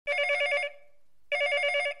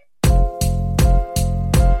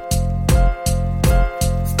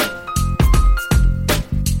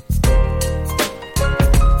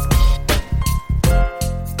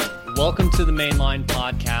Line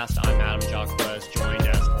podcast. I'm Adam Jacques, joined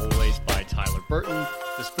as always by Tyler Burton.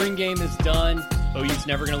 The spring game is done. OU's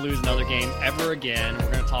never going to lose another game ever again.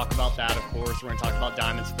 We're going to talk about that, of course. We're going to talk about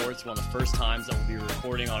Diamond Sports, one of the first times that we'll be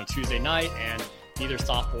recording on a Tuesday night, and neither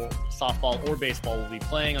softball or baseball will be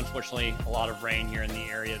playing. Unfortunately, a lot of rain here in the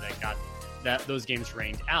area those games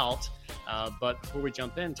rained out. But before we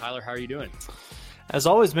jump in, Tyler, how are you doing? As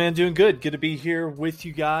always, man, doing good. Good to be here with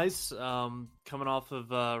you guys. Coming off of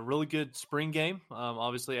a really good spring game.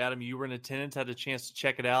 Obviously, Adam, you were in attendance, had a chance to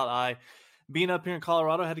check it out. Being up here in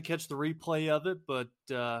Colorado, had to catch the replay of it, but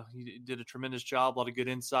you did a tremendous job. A lot of good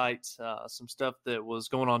insights, some stuff that was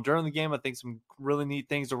going on during the game. I think some really neat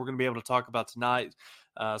things that we're going to be able to talk about tonight.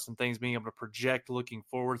 Some things being able to project looking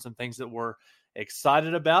forward, some things that we're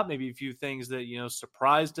excited about, maybe a few things that,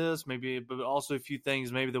 surprised us, maybe, but also a few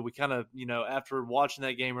things maybe that we kind of, after watching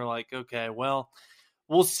that game, we're like, okay, well,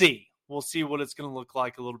 we'll see. We'll see what it's going to look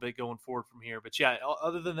like a little bit going forward from here. But yeah,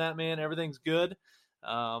 other than that, man, everything's good.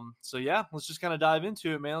 So yeah, let's just kind of dive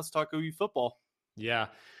into it, man. Let's talk OU football. Yeah.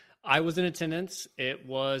 I was in attendance. It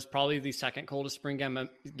was probably the second coldest spring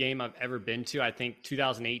game I've ever been to. I think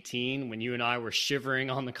 2018, when you and I were shivering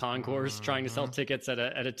on the concourse trying to sell tickets at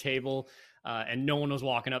a table, and no one was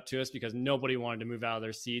walking up to us because nobody wanted to move out of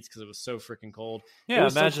their seats because it was so freaking cold. Yeah,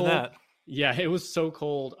 imagine that. Yeah, it was so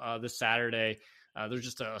cold this Saturday. There's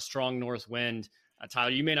just a strong north wind.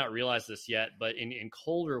 Tyler, you may not realize this yet, but in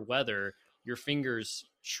colder weather, your fingers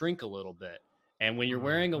shrink a little bit. And when you're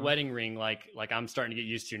wearing a wedding ring, like I'm starting to get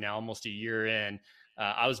used to now, almost a year in,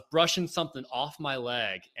 I was brushing something off my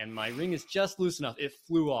leg, and my ring is just loose enough. It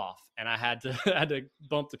flew off, and I had to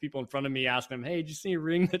bump the people in front of me, ask them, "Hey, did you see a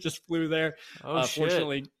ring that just flew there?"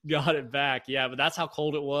 Fortunately, got it back. Yeah, but that's how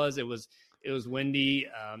cold it was. It was windy.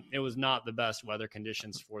 It was not the best weather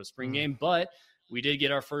conditions for the spring game, but we did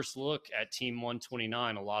get our first look at Team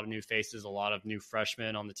 129. A lot of new faces, a lot of new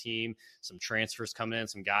freshmen on the team, some transfers coming in,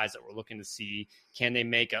 some guys that we're looking to see, can they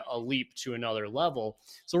make a leap to another level?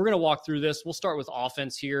 So we're going to walk through this. We'll start with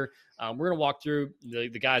offense here. We're going to walk through the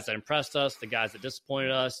guys that impressed us, the guys that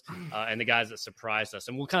disappointed us, and the guys that surprised us.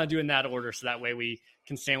 And we'll kind of do in that order so that way we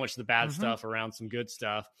can sandwich the bad stuff around some good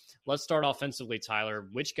stuff. Let's start offensively, Tyler.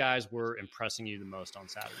 Which guys were impressing you the most on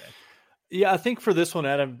Saturday? Yeah, I think for this one,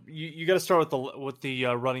 Adam, you got to start with the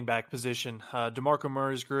running back position. DeMarco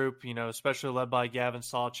Murray's group, especially led by Gavin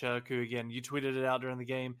Sawchuk, who, again, you tweeted it out during the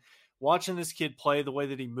game. Watching this kid play, the way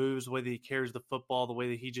that he moves, the way that he carries the football, the way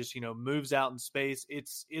that he just, moves out in space,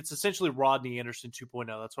 it's essentially Rodney Anderson 2.0.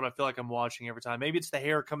 That's what I feel like I'm watching every time. Maybe it's the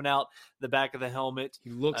hair coming out the back of the helmet. He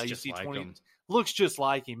looks just like him. Looks just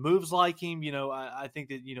like him, moves like him. I think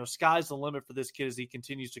that, sky's the limit for this kid as he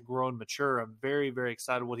continues to grow and mature. I'm very, very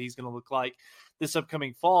excited what he's going to look like this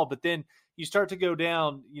upcoming fall. But then you start to go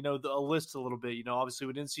down, a list a little bit. Obviously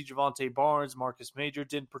we didn't see Javante Barnes. Marcus Major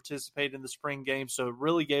didn't participate in the spring game. So it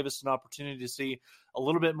really gave us an opportunity to see a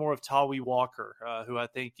little bit more of Tawee Walker, who I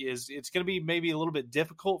think it's going to be maybe a little bit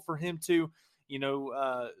difficult for him to,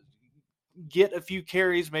 get a few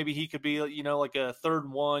carries. Maybe he could be, like a 3rd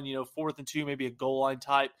and 1, 4th and 2, maybe a goal line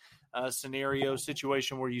type scenario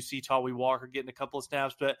situation where you see Tawee Walker getting a couple of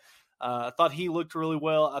snaps. But I thought he looked really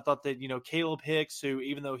well. I thought that, Caleb Hicks, who,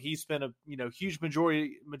 even though he spent a, huge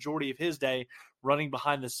majority of his day running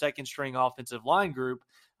behind the second string offensive line group,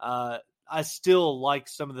 I still like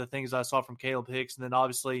some of the things I saw from Caleb Hicks. And then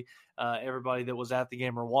obviously everybody that was at the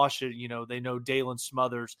game or watched it, they know Dalen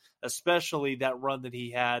Smothers, especially that run that he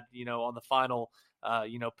had, on the final,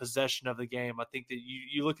 possession of the game. I think that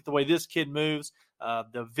you look at the way this kid moves,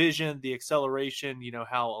 the vision, the acceleration,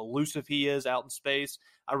 how elusive he is out in space.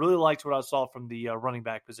 I really liked what I saw from the running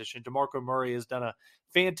back position. DeMarco Murray has done a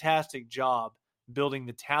fantastic job building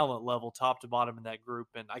the talent level top to bottom in that group.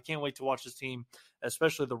 And I can't wait to watch this team,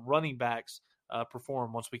 especially the running backs,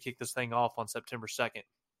 perform once we kick this thing off on September 2nd.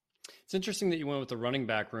 It's interesting that you went with the running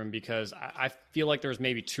back room because I feel like there's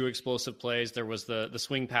maybe 2 explosive plays. There was the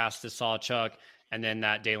swing pass to Sawchuk and then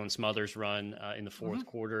that Dalen Smothers run in the 4th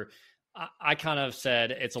quarter. I kind of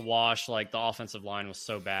said it's a wash. Like, the offensive line was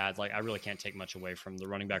so bad. Like, I really can't take much away from the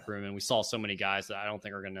running back room. And we saw so many guys that I don't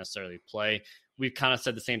think are going to necessarily play. We've kind of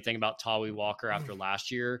said the same thing about Tawee Walker after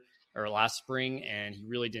last year or last spring, and he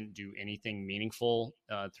really didn't do anything meaningful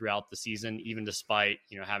throughout the season, even despite,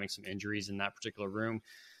 having some injuries in that particular room.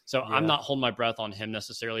 So yeah. I'm not holding my breath on him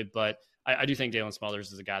necessarily, but I do think Dalen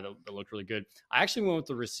Smothers is a guy that looked really good. I actually went with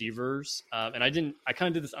the receivers, and I kind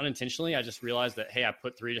of did this unintentionally. I just realized that, hey, I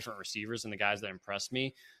put 3 different receivers and the guys that impressed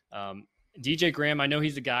me. DJ Graham, I know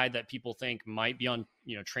he's a guy that people think might be on,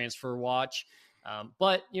 transfer watch.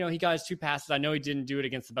 But, he got his 2 passes. I know he didn't do it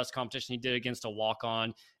against the best competition. He did it against a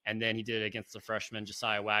walk-on, and then he did it against the freshman,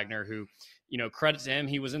 Josiah Wagner, who, credit to him,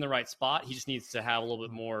 he was in the right spot. He just needs to have a little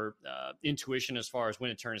bit more intuition as far as when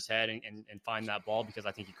to turn his head and find that ball, because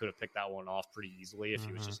I think he could have picked that one off pretty easily if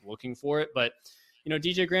he was just looking for it. But,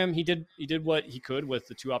 DJ Graham, he did what he could with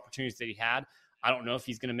the 2 opportunities that he had. I don't know if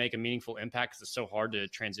he's going to make a meaningful impact because it's so hard to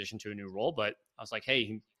transition to a new role, but I was like, hey,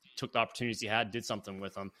 he took the opportunities he had, did something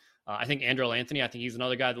with them. I think Andrel Anthony, I think he's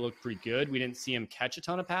another guy that looked pretty good. We didn't see him catch a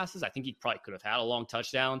ton of passes. I think he probably could have had a long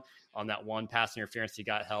touchdown on that one pass interference he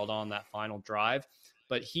got held on that final drive.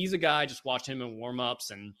 But he's a guy, just watched him in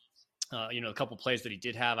warmups and, a couple plays that he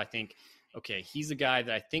did have. I think, okay, he's a guy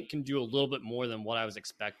that I think can do a little bit more than what I was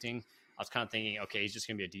expecting. I was kind of thinking, okay, he's just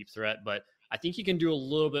going to be a deep threat, but I think he can do a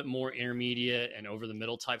little bit more intermediate and over the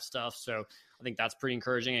middle type stuff. So I think that's pretty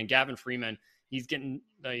encouraging. And Gavin Freeman, he's getting,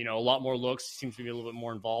 a lot more looks. He seems to be a little bit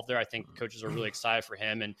more involved there. I think coaches are really excited for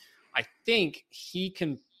him. And I think he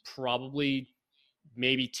can probably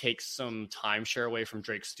maybe take some timeshare away from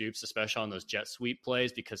Drake Stoops, especially on those jet sweep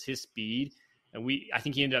plays, because his speed, and I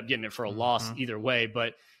think he ended up getting it for a loss either way,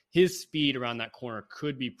 but his speed around that corner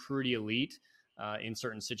could be pretty elite in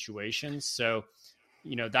certain situations. So,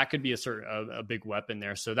 that could be a big weapon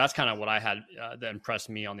there. So that's kind of what I had that impressed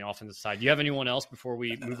me on the offensive side. Do you have anyone else before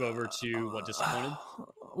we move over to what disappointed?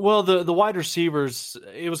 Well, the wide receivers,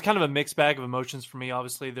 it was kind of a mixed bag of emotions for me.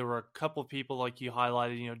 Obviously, there were a couple of people like you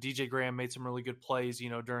highlighted. DJ Graham made some really good plays,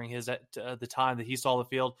 during the time that he saw the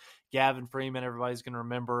field. Gavin Freeman, everybody's going to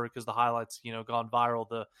remember because the highlights, gone viral.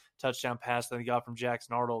 The touchdown pass that he got from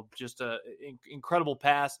Jackson Arnold, just an incredible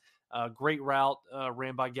pass. Great route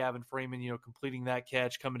ran by Gavin Freeman, completing that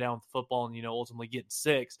catch, coming down with the football and, ultimately getting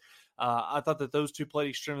 6. I thought that those 2 played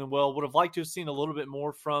extremely well. Would have liked to have seen a little bit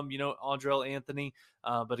more from, Andrel Anthony.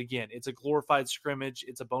 But again, it's a glorified scrimmage.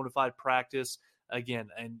 It's a bona fide practice. Again,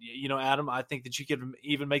 and, Adam, I think that you could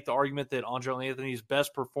even make the argument that Andrel Anthony's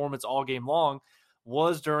best performance all game long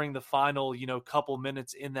was during the final, couple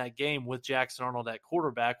minutes in that game with Jackson Arnold at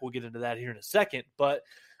quarterback. We'll get into that here in a second. But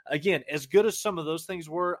again, as good as some of those things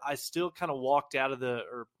were, I still kind of not walked out of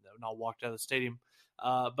the stadium,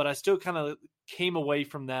 but I still kind of came away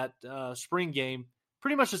from that spring game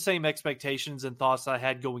pretty much the same expectations and thoughts I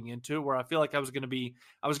had going into it, where I feel like I was going to be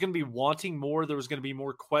wanting more. There was going to be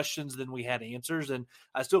more questions than we had answers, and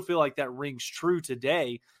I still feel like that rings true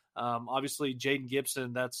today. Obviously, Jaden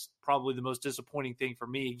Gibson, that's probably the most disappointing thing for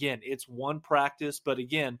me. Again, it's one practice, but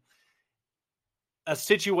again, a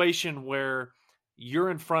situation where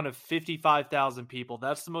you're in front of 55,000 people.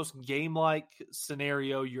 That's the most game-like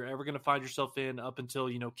scenario you're ever going to find yourself in up until,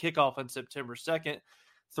 kickoff on September 2nd.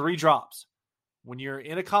 3 drops. When you're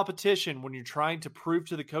in a competition, when you're trying to prove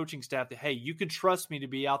to the coaching staff that, hey, you can trust me to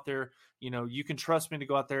be out there, you can trust me to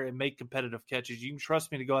go out there and make competitive catches. You can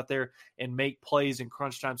trust me to go out there and make plays in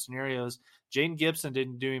crunch time scenarios. Jaden Gibson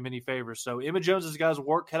didn't do him any favors. So Emma Jones' guys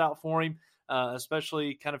work cut out for him.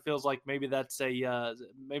 Especially kind of feels like maybe that's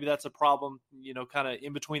a problem, kind of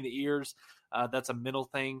in between the ears. That's a mental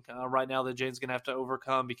thing right now that Jaden's going to have to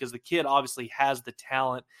overcome, because the kid obviously has the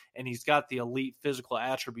talent and he's got the elite physical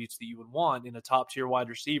attributes that you would want in a top tier wide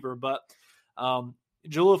receiver. But Jalil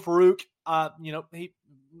Farouk,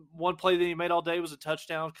 one play that he made all day was a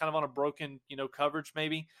touchdown, kind of on a broken, coverage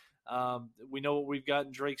maybe. We know what we've got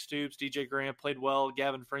in Drake Stoops. DJ Graham played well.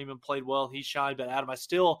 Gavin Freeman played well. He shined. But Adam,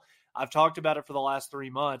 I've talked about it for the last 3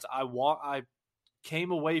 months. I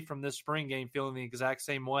came away from this spring game feeling the exact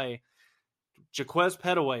same way. Jaquez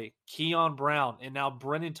Petaway, Keon Brown, and now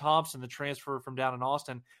Brennan Thompson, the transfer from down in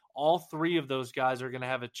Austin. All 3 of those guys are going to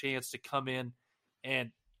have a chance to come in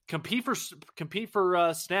and compete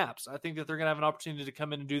for snaps. I think that they're going to have an opportunity to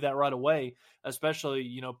come in and do that right away,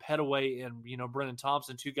 especially, Petaway and, Brennan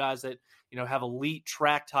Thompson, 2 guys that, have elite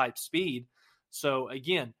track type speed. So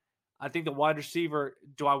again, I think the wide receiver,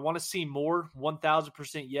 do I want to see more?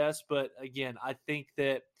 1,000% yes. But again, I think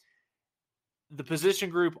that the position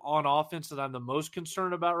group on offense that I'm the most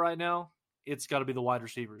concerned about right now, it's got to be the wide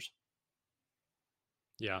receivers.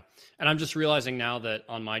 Yeah. And I'm just realizing now that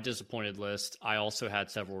on my disappointed list, I also had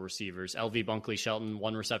several receivers. LV Bunkley Shelton,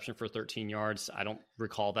 1 reception for 13 yards. I don't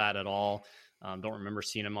recall that at all. Don't remember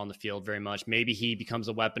seeing him on the field very much. Maybe he becomes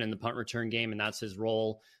a weapon in the punt return game, and that's his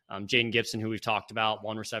role. Jaden Gibson, who we've talked about,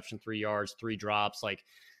 1 reception, 3 yards, 3 drops. Like,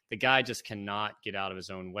 the guy just cannot get out of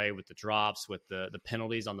his own way with the drops, with the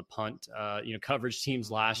penalties on the punt, coverage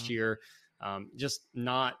teams last year. Just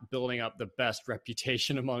not building up the best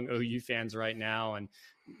reputation among OU fans right now. And,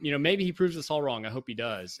 maybe he proves us all wrong. I hope he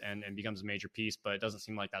does and becomes a major piece, but it doesn't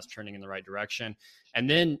seem like that's turning in the right direction. And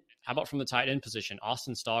then how about from the tight end position,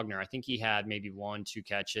 Austin Stogner? I think he had maybe 1-2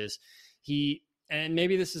 catches. He and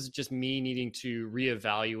maybe this is just me needing to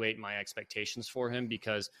reevaluate my expectations for him,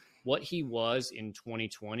 because what he was in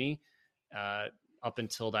 2020, up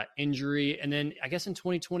until that injury, and then I guess in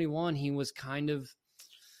 2021, he was kind of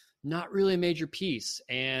not really a major piece.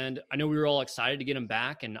 And I know we were all excited to get him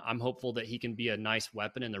back, and I'm hopeful that he can be a nice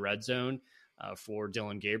weapon in the red zone for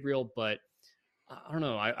Dillon Gabriel. But I don't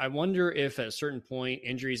know. I wonder if at a certain point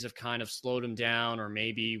injuries have kind of slowed him down, or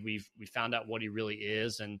maybe we found out what he really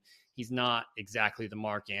is, and he's not exactly the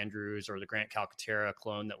Mark Andrews or the Grant Calcaterra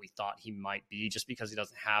clone that we thought he might be, just because he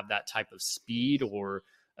doesn't have that type of speed or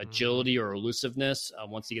agility or elusiveness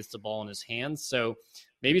once he gets the ball in his hands. So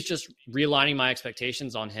maybe it's just realigning my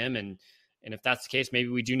expectations on him. And if that's the case, maybe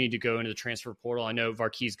we do need to go into the transfer portal. I know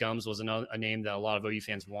Var'Keyes Gums was a name that a lot of OU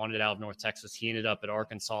fans wanted out of North Texas. He ended up at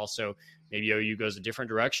Arkansas. So maybe OU goes a different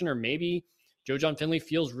direction, or maybe Joe John Finley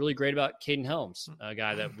feels really great about Caden Helms, a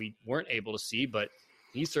guy that we weren't able to see, but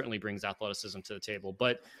he certainly brings athleticism to the table.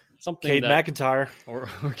 But something Cade McIntyre or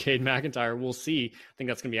Cade McIntyre, we'll see. I think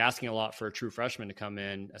that's going to be asking a lot for a true freshman to come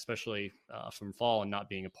in, especially from fall and not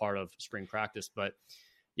being a part of spring practice. But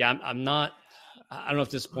yeah, I'm not. I don't know if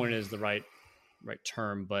disappointed is the right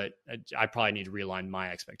term, but I probably need to realign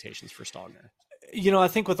my expectations for Stogner. I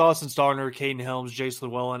think with Austin Stogner, Caden Helms, Jace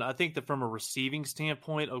Llewellyn, I think that from a receiving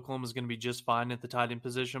standpoint, Oklahoma is going to be just fine at the tight end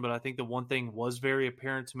position. But I think the one thing was very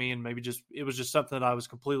apparent to me, and maybe it was just something that I was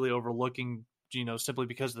completely overlooking, simply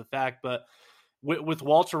because of the fact. But with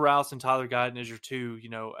Walter Rouse and Tyler Guyton as your two,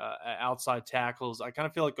 outside tackles, I kind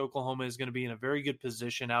of feel like Oklahoma is going to be in a very good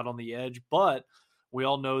position out on the edge. But we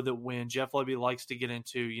all know that when Jeff Lebby likes to get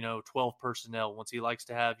into, 12 personnel, once he likes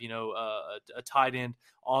to have, a tight end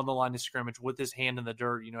on the line of scrimmage with his hand in the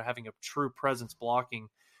dirt, having a true presence blocking,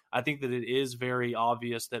 I think that it is very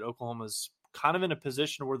obvious that Oklahoma's kind of in a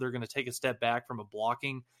position where they're going to take a step back from a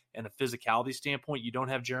blocking and a physicality standpoint. You don't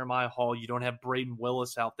have Jeremiah Hall. You don't have Braden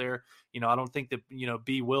Willis out there. I don't think that,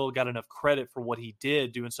 B. Will got enough credit for what he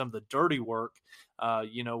did doing some of the dirty work,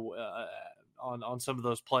 on some of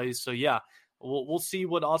those plays. So, yeah. We'll see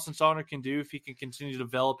what Austin Stogner can do if he can continue to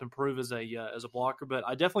develop, improve as a blocker. But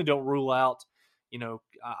I definitely don't rule out.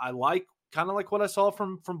 I like kind of like what I saw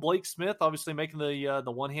from Blake Smith, obviously making the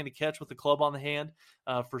one-handed catch with the club on the hand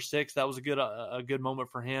for 6. That was a good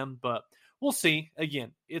moment for him. But we'll see.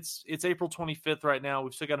 Again, it's April 25th right now.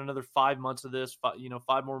 We've still got another 5 months of this.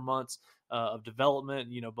 5 more months of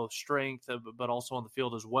development. Both strength, but also on the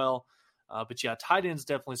field as well. But yeah, tight end's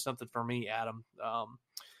definitely something for me, Adam.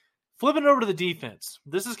 Flipping it over to the defense.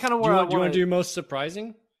 This is kind of where do you want to do most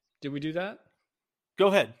surprising? Did we do that? Go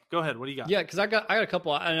ahead. What do you got? Yeah, because I got a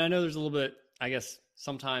couple, and I know there's a little bit. I guess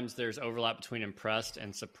sometimes there's overlap between impressed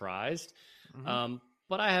and surprised. Mm-hmm.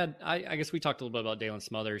 But I guess we talked a little bit about Dalen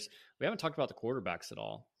Smothers. We haven't talked about the quarterbacks at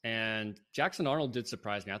all. And Jackson Arnold did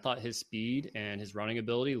surprise me. I thought his speed and his running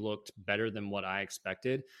ability looked better than what I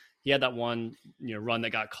expected. He had that one run that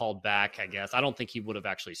got called back, I guess. I don't think he would have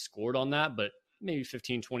actually scored on that, but maybe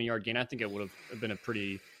 15, 20-yard gain. I think it would have been a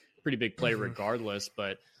pretty big play regardless,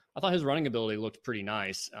 but I thought his running ability looked pretty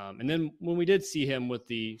nice. And then when we did see him with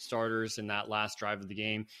the starters in that last drive of the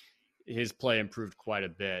game, his play improved quite a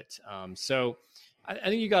bit. So I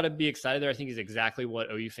think you got to be excited there. I think he's exactly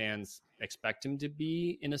what OU fans expect him to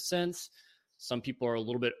be in a sense. Some people are a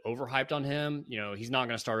little bit overhyped on him. He's not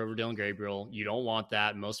going to start over Dillon Gabriel. You don't want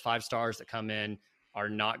that. Most 5 stars that come in are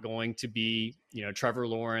not going to be, Trevor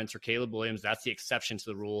Lawrence or Caleb Williams. That's the exception to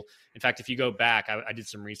the rule. In fact, if you go back, I did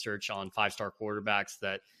some research on 5-star quarterbacks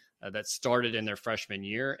that started in their freshman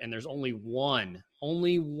year, and there's only one.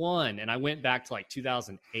 And I went back to like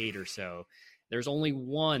 2008 or so. There's only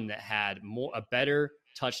one that had a better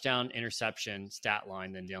touchdown interception stat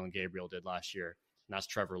line than Dillon Gabriel did last year, and that's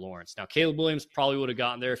Trevor Lawrence. Now, Caleb Williams probably would have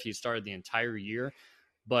gotten there if he started the entire year,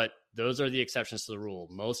 but those are the exceptions to the rule.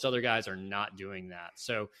 Most other guys are not doing that.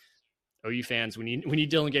 So OU fans, we need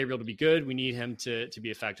Dillon Gabriel to be good. We need him to be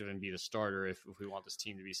effective and be the starter if we want this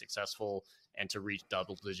team to be successful and to reach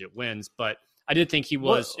double-digit wins. But I did think he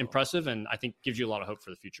was impressive, and I think gives you a lot of hope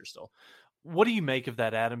for the future still. What do you make of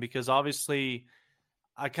that, Adam? Because obviously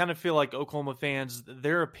I kind of feel like Oklahoma fans,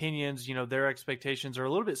 their opinions, their expectations are a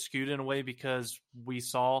little bit skewed in a way because we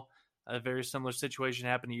saw a very similar situation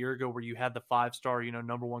happened a year ago where you had the 5-star,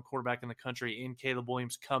 number 1 quarterback in the country in Caleb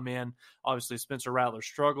Williams come in. Obviously, Spencer Rattler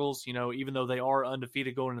struggles, even though they are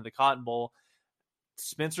undefeated going into the Cotton Bowl.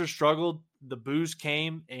 Spencer struggled, the boos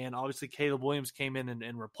came, and obviously Caleb Williams came in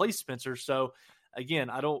and replaced Spencer. So, again,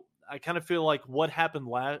 I kind of feel like what happened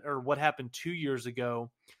 2 years ago,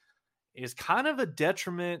 is kind of a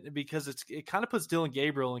detriment because it kind of puts Dylan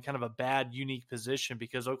Gabriel in kind of a bad, unique position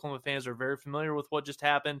because Oklahoma fans are very familiar with what just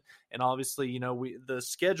happened. And obviously, the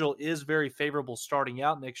schedule is very favorable starting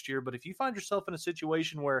out next year. But if you find yourself in a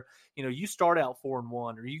situation where, you start out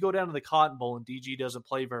 4-1 or you go down to the Cotton Bowl and DG doesn't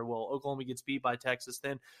play very well, Oklahoma gets beat by Texas,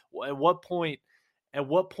 then at what point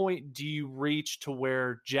do you reach to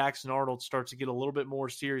where Jackson Arnold starts to get a little bit more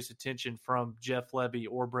serious attention from Jeff Lebby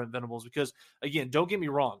or Brent Venables? Because, again, don't get me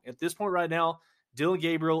wrong. At this point right now, Dylan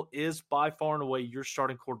Gabriel is by far and away your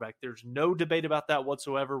starting quarterback. There's no debate about that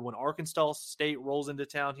whatsoever. When Arkansas State rolls into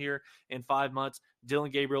town here in 5 months,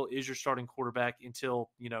 Dylan Gabriel is your starting quarterback until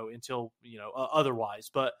otherwise.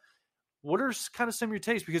 But what are kind of some of your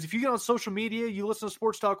takes? Because if you get on social media, you listen to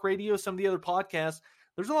Sports Talk Radio, some of the other podcasts,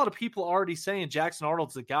 there's a lot of people already saying Jackson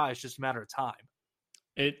Arnold's the guy. It's just a matter of time.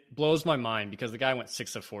 It blows my mind because the guy went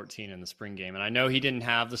 6 of 14 in the spring game. And I know he didn't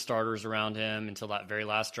have the starters around him until that very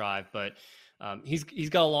last drive, but he's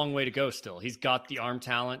got a long way to go still. He's got the arm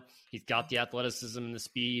talent. He's got the athleticism and the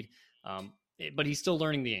speed, but he's still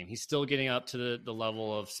learning the game. He's still getting up to the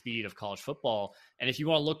level of speed of college football. And if you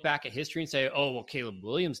want to look back at history and say, oh, well, Caleb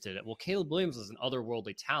Williams did it. Well, Caleb Williams is an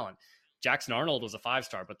otherworldly talent. Jackson Arnold was a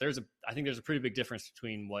 5-star, but I think there's a pretty big difference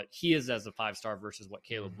between what he is as a 5-star versus what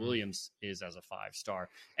Caleb Williams is as a 5-star.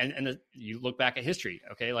 And you look back at history,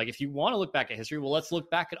 okay? Like if you want to look back at history, well, let's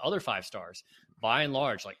look back at other 5-stars. By and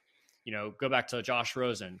large, like, go back to Josh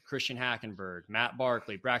Rosen, Christian Hackenberg, Matt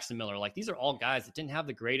Barkley, Braxton Miller. Like these are all guys that didn't have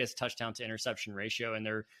the greatest touchdown to interception ratio in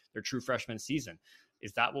their true freshman season.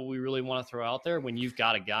 Is that what we really want to throw out there when you've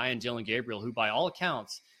got a guy in Dylan Gabriel who by all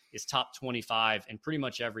accounts is top 25 in pretty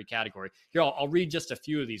much every category? Here, I'll read just a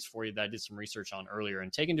few of these for you that I did some research on earlier,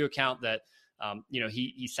 and take into account that,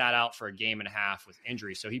 he sat out for a game and a half with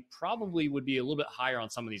injury. So he probably would be a little bit higher on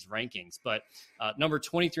some of these rankings, but number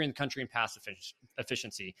 23 in the country in pass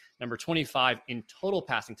efficiency, number 25 in total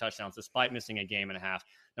passing touchdowns, despite missing a game and a half,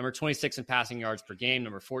 number 26 in passing yards per game,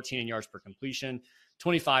 number 14 in yards per completion,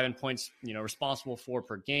 25 in points, responsible for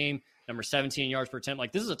per game, number 17 in yards per attempt.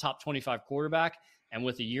 Like this is a top 25 quarterback. And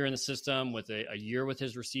with a year in the system, with a year with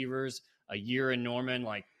his receivers, a year in Norman,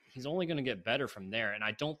 like he's only going to get better from there. And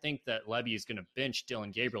I don't think that Lebby is going to bench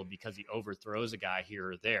Dylan Gabriel because he overthrows a guy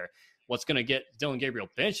here or there. What's going to get Dylan Gabriel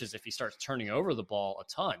benched is if he starts turning over the ball a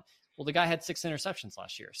ton. Well, the guy had 6 interceptions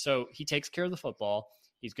last year. So he takes care of the football.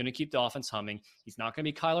 He's going to keep the offense humming. He's not going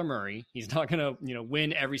to be Kyler Murray. He's not going to,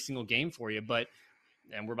 win every single game for you, but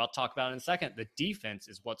and we're about to talk about it in a second, the defense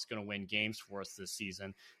is what's going to win games for us this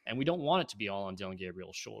season. And we don't want it to be all on Dylan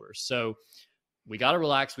Gabriel's shoulders. So we got to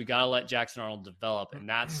relax. We got to let Jackson Arnold develop. And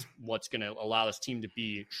that's what's going to allow this team to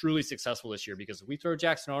be truly successful this year. Because if we throw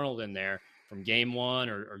Jackson Arnold in there from game 1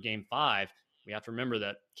 or game 5, we have to remember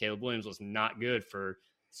that Caleb Williams was not good for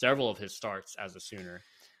several of his starts as a Sooner.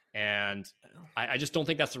 And I just don't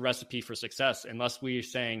think that's the recipe for success unless we're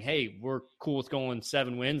saying, hey, we're cool with going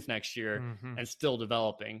 7 wins next year and still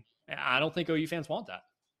developing. I don't think OU fans want that.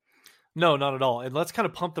 No, not at all. And let's kind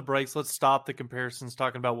of pump the brakes. Let's stop the comparisons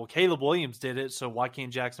talking about, well, Caleb Williams did it, so why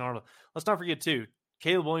can't Jackson Arnold? Let's not forget, too,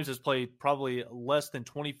 Caleb Williams has played probably less than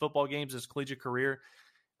 20 football games in his collegiate career.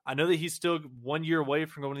 I know that he's still 1 year away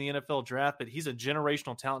from going to the NFL draft, but he's a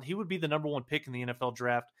generational talent. He would be the number 1 pick in the NFL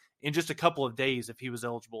draft in just a couple of days if he was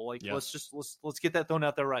eligible. Like, let's get that thrown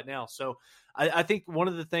out there right now. So I think one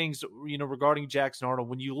of the things, regarding Jackson Arnold,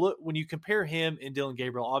 when you compare him and Dylan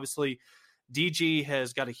Gabriel, obviously DG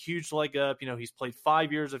has got a huge leg up. He's played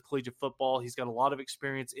 5 years of collegiate football. He's got a lot of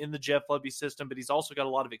experience in the Jeff Lebby system, but he's also got a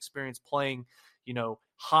lot of experience playing,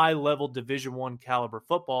 high level Division I caliber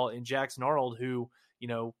football. And Jackson Arnold, who,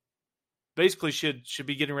 basically should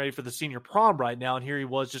be getting ready for the senior prom right now. And here he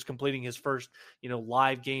was just completing his first,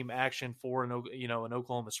 live game action for an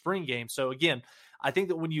Oklahoma spring game. So again, I think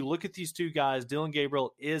that when you look at these two guys, Dylan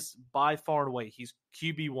Gabriel is by far and away, he's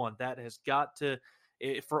QB1. That has got to,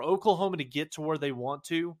 for Oklahoma to get to where they want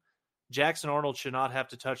to, Jackson Arnold should not have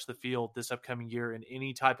to touch the field this upcoming year in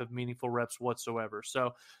any type of meaningful reps whatsoever.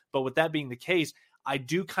 So, but with that being the case, I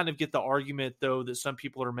do kind of get the argument, though, that some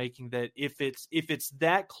people are making that if it's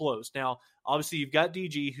that close. Now, obviously, you've got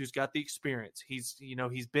DG, who's got the experience. He's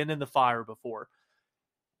been in the fire before,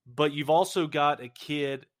 but you've also got a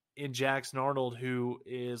kid in Jackson Arnold who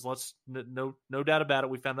is, no doubt about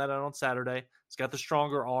it. We found that out on Saturday. He's got the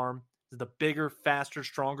stronger arm, the bigger, faster,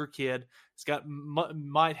 stronger kid. He's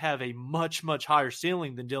might have a much, much higher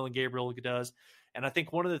ceiling than Dylan Gabriel does. And I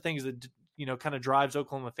think one of the things that kind of drives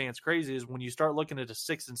Oklahoma fans crazy is when you start looking at a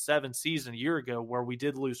 6-7 season a year ago where we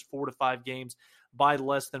did lose 4 to 5 games by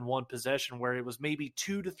less than one possession, where it was maybe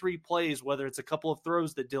 2 to 3 plays, whether it's a couple of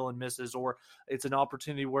throws that Dylan misses or it's an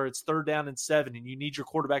opportunity where it's 3rd down and 7 and you need your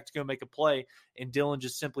quarterback to go make a play and Dylan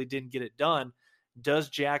just simply didn't get it done. Does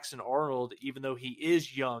Jackson Arnold, even though he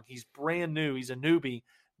is young, he's brand new, he's a newbie,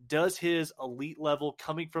 does his elite level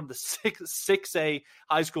coming from the 6A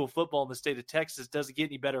high school football in the state of Texas, does it get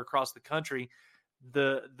any better across the country?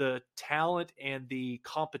 The talent and the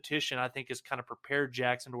competition, I think, has kind of prepared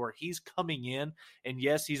Jackson to where he's coming in. And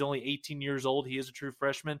yes, he's only 18 years old. He is a true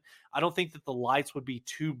freshman. I don't think that the lights would be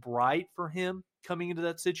too bright for him coming into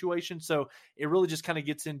that situation. So it really just kind of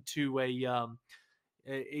gets into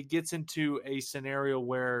a scenario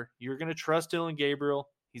where you're going to trust Dylan Gabriel.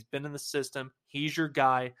 He's been in the system. He's your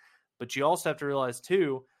guy. But you also have to realize,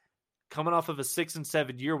 too, coming off of a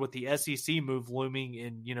 6-7 year with the SEC move looming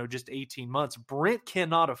in, just 18 months, Brent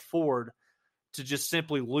cannot afford to just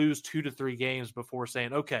simply lose 2 to 3 games before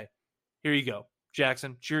saying, okay, here you go,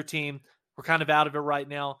 Jackson, it's your team. We're kind of out of it right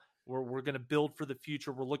now. We're going to build for the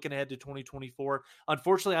future. We're looking ahead to 2024.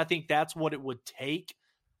 Unfortunately, I think that's what it would take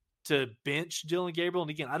to bench Dylan Gabriel.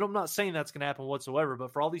 And again, I'm not saying that's going to happen whatsoever,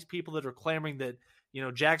 but for all these people that are clamoring that,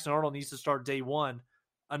 Jackson Arnold needs to start day one,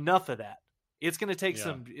 enough of that. It's going to take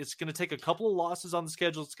it's going to take a couple of losses on the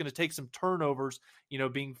schedule. It's going to take some turnovers,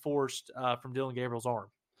 being forced from Dylan Gabriel's arm.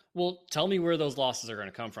 Well, tell me where those losses are going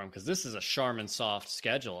to come from, because this is a Charmin soft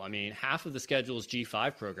schedule. I mean, half of the schedule is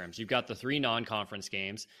G5 programs. You've got the 3 non-conference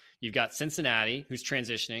games. You've got Cincinnati, who's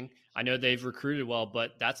transitioning. I know they've recruited well,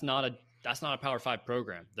 but that's not a Power 5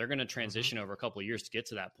 program. They're going to transition over a couple of years to get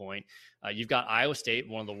to that point. You've got Iowa State,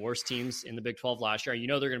 one of the worst teams in the Big 12 last year.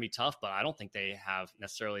 They're going to be tough, but I don't think they have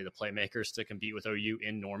necessarily the playmakers to compete with OU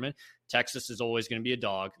in Norman. Texas is always going to be a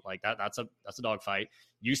dog. Like that's a dog fight.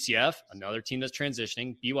 UCF, another team that's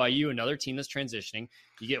transitioning. BYU, another team that's transitioning.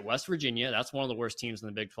 You get West Virginia. That's one of the worst teams in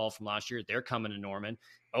the Big 12 from last year. They're coming to Norman.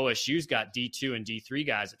 OSU's got D2 and D3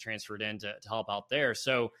 guys that transferred in to help out there.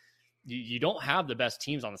 So you don't have the best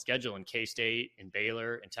teams on the schedule in K-State and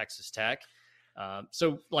Baylor and Texas Tech. I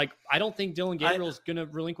don't think Dylan Gabriel is going to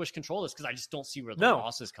relinquish control of this, because I just don't see where the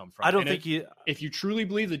losses come from. I don't think if you truly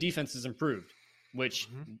believe the defense is improved, which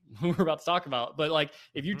we're about to talk about, but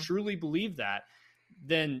if you truly believe that,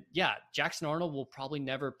 then Jackson Arnold will probably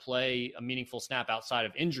never play a meaningful snap outside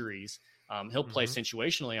of injuries. He'll play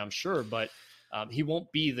situationally, I'm sure, but he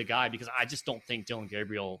won't be the guy, because I just don't think Dylan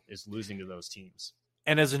Gabriel is losing to those teams.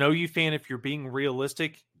 And as an OU fan, if you're being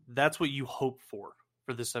realistic, that's what you hope for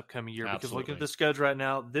this upcoming year. Absolutely. Because looking at the schedule right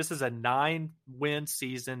now, this is a 9-win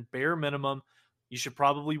season, bare minimum. You should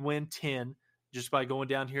probably win 10 just by going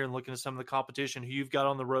down here and looking at some of the competition, who you've got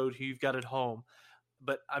on the road, who you've got at home.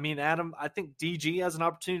 But, Adam, I think DG has an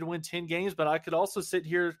opportunity to win 10 games, but I could also sit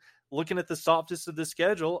here looking at the softest of the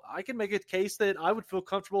schedule. I can make a case that I would feel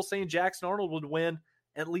comfortable saying Jackson Arnold would win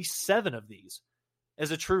at least 7 of these as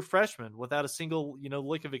a true freshman without a single,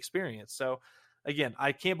 lick of experience. So, again,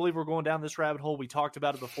 I can't believe we're going down this rabbit hole. We talked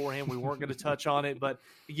about it beforehand. We weren't going to touch on it. But,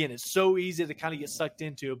 again, it's so easy to kind of get sucked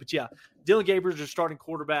into it. But, Dylan Gabriel's your starting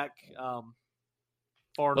quarterback.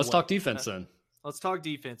 Let's talk defense then. Let's talk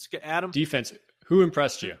defense. Adam. Defense. Who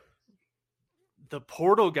impressed you? The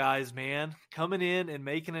portal guys, man, coming in and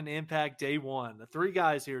making an impact day one. The 3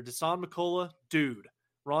 guys here, Dasan McCullough, dude.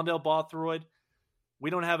 Rondell Bothroyd. We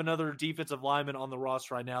don't have another defensive lineman on the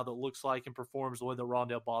roster right now that looks like and performs the way that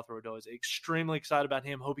Rondell Bothroyd does. Extremely excited about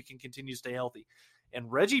him. Hope he can continue to stay healthy.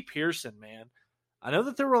 And Reggie Pearson, man. I know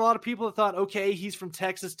that there were a lot of people that thought, okay, he's from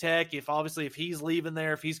Texas Tech. If he's leaving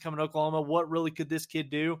there, if he's coming to Oklahoma, what really could this kid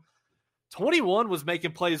do? 21 was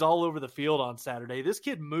making plays all over the field on Saturday. This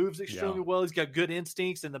kid moves extremely well. He's got good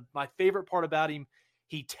instincts. And my favorite part about him,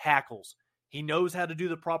 he tackles. He knows how to do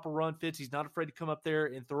the proper run fits. He's not afraid to come up there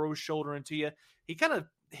and throw his shoulder into you.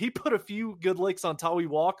 He put a few good licks on Tawi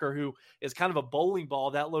Walker, who is kind of a bowling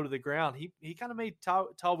ball that low to the ground. He kind of made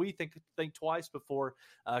Tawi think twice before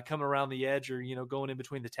coming around the edge or, going in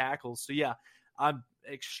between the tackles. So, I'm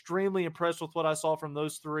extremely impressed with what I saw from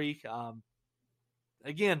those 3.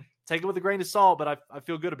 Again, take it with a grain of salt, but I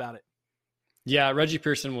feel good about it. Yeah, Reggie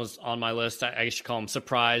Pearson was on my list. I should call him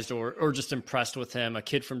surprised or just impressed with him, a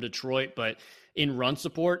kid from Detroit, but in run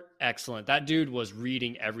support, excellent. That dude was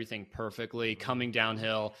reading everything perfectly, coming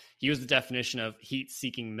downhill. He was the definition of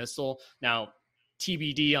heat-seeking missile. Now,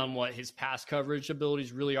 TBD on what his pass coverage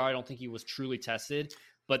abilities really are. I don't think he was truly tested.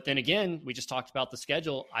 But then again, we just talked about the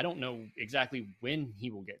schedule. I don't know exactly when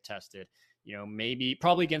he will get tested. maybe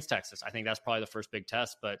probably against Texas. I think that's probably the first big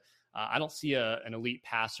test, but I don't see an elite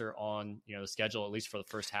passer on, the schedule, at least for the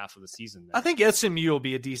first half of the season there. I think SMU will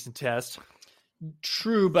be a decent test.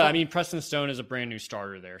 True, but I mean, Preston Stone is a brand new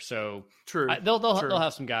starter there, so true. They'll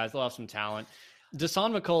have some guys. They'll have some talent.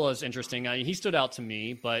 Dasan McCullough is interesting. I mean, he stood out to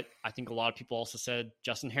me, but I think a lot of people also said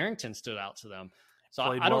Justin Harrington stood out to them. So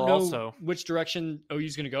I don't know which direction OU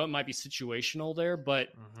is going to go. It might be situational there, but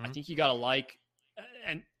I think you got to like,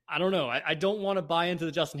 and I don't know. I don't want to buy into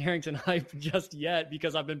the Justin Harrington hype just yet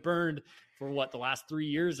because I've been burned for the last 3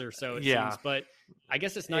 years or so, it seems. But I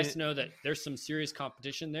guess it's nice to know that there's some serious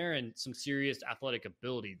competition there and some serious athletic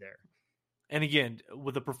ability there. And again,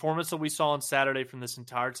 with the performance that we saw on Saturday from this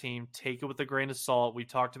entire team, take it with a grain of salt. We've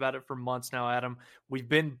talked about it for months now, Adam. We've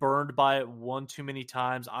been burned by it one too many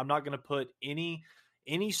times. I'm not going to put any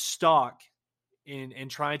stock in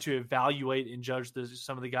trying to evaluate and judge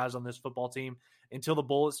some of the guys on this football team until the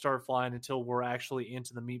bullets start flying, until we're actually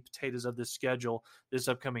into the meat potatoes of this schedule this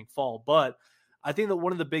upcoming fall. But I think that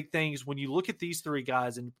one of the big things when you look at these three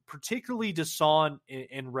guys, and particularly Dasan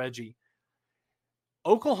and Reggie,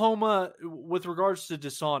 Oklahoma, with regards to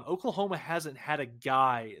Dasan, Oklahoma hasn't had a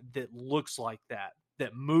guy that looks like that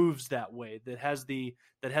moves that way, that has the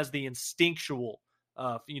instinctual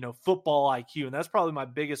football IQ. And that's probably my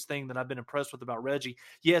biggest thing that I've been impressed with about Reggie.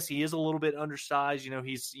 Yes, he is a little bit undersized.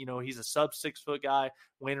 He's a sub 6 foot guy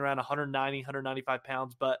weighing around 190, 195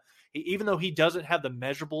 pounds. But even though he doesn't have the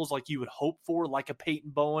measurables like you would hope for, like a Peyton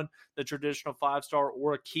Bowen, the traditional 5-star,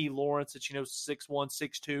 or a Key Lawrence that's, 6'1",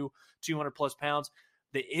 6'2", 200 plus pounds,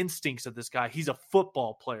 the instincts of this guy, he's a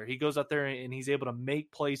football player. He goes out there and he's able to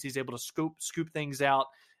make plays. He's able to scoop things out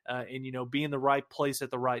and, be in the right place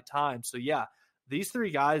at the right time. So yeah, these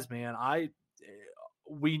three guys, man,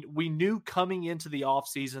 we knew coming into the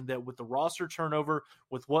offseason that with the roster turnover,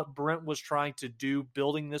 with what Brent was trying to do,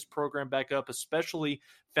 building this program back up, especially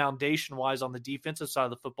foundation-wise on the defensive side of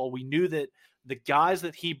the football, we knew that the guys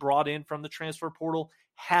that he brought in from the transfer portal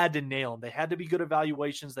had to nail them. They had to be good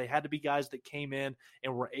evaluations. They had to be guys that came in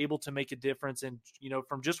and were able to make a difference. And,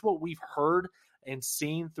 from just what we've heard and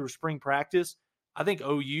seen through spring practice, I think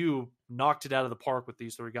OU knocked it out of the park with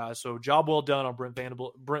these three guys. So job well done on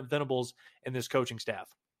Brent Venables and this coaching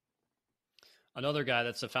staff. Another guy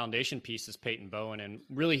that's a foundation piece is Peyton Bowen. And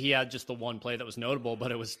really he had just the one play that was notable,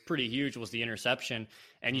 but it was pretty huge, was the interception.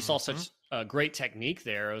 And you saw such great technique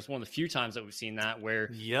there. It was one of the few times that we've seen that where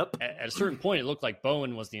at a certain point, it looked like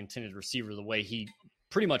Bowen was the intended receiver, the way he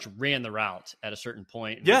pretty much ran the route at a certain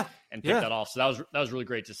point and picked that off. So that was really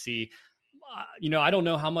great to see. I don't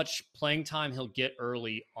know how much playing time he'll get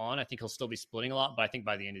early on. I think he'll still be splitting a lot, but I think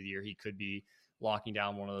by the end of the year, he could be locking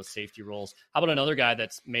down one of those safety roles. How about another guy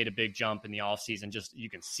that's made a big jump in the offseason? Just you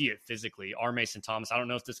can see it physically. R. Mason Thomas. I don't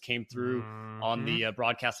know if this came through on the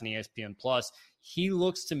broadcast on ESPN Plus. He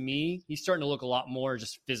looks to me, he's starting to look a lot more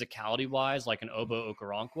just physicality wise like an Obo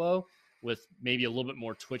Okoronkwo, with maybe a little bit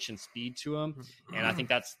more twitch and speed to him. And I think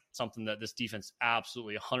that's something that this defense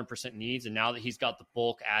absolutely 100% needs. And now that he's got the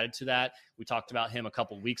bulk added to that, we talked about him a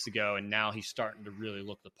couple of weeks ago, and now he's starting to really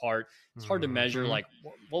look the part. It's hard to measure, like,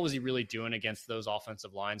 what was he really doing against those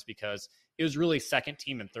offensive lines, because it was really second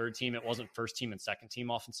team and third team. It wasn't first team and second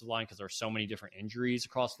team offensive line because there are so many different injuries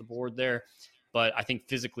across the board there. But I think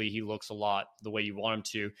physically he looks a lot the way you want him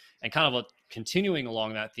to. And kind of continuing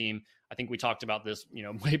along that theme, I think we talked about this,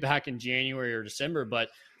 way back in January or December, but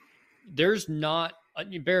there's not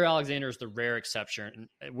Bear Alexander is the rare exception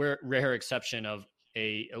of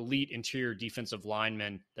a elite interior defensive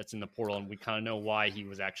lineman that's in the portal. And we kind of know why he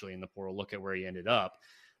was actually in the portal. Look at where he ended up.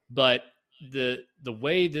 But the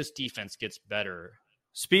way this defense gets better,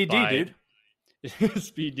 Speed D, dude.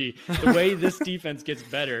 Speed D. The way this defense gets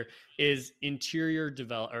better is internal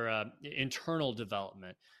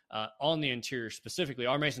development on the interior specifically.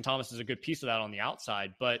 R. Mason Thomas is a good piece of that on the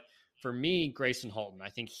outside, but for me, Grayson Holton, I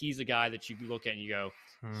think he's a guy that you look at and you go,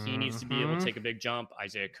 he needs to be able to take a big jump.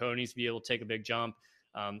 Isaiah Coe needs to be able to take a big jump.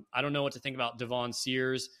 I don't know what to think about Devon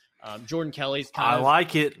Sears. Jordan Kelly's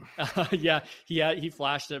like it. Yeah, he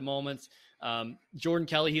flashed at moments. Jordan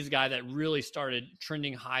Kelly, he's a guy that really started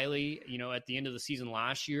trending highly, at the end of the season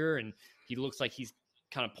last year, and he looks like he's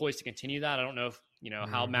kind of poised to continue that. I don't know if,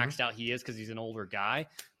 how maxed out he is because he's an older guy,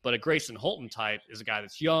 but a Grayson Holton type is a guy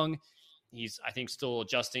that's young. He's, I think, still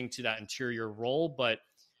adjusting to that interior role, but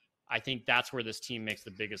I think that's where this team makes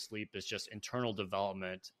the biggest leap, is just internal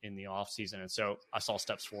development in the offseason. And so I saw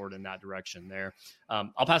steps forward in that direction there.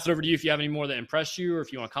 I'll pass it over to you if you have any more that impressed you, or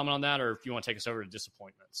if you want to comment on that, or if you want to take us over to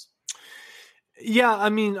disappointments. Yeah, I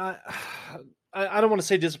mean, I don't want to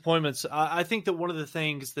say disappointments. I think that one of the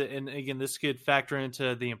things that, and again, this could factor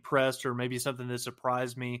into the impressed or maybe something that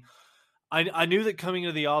surprised me. I knew that coming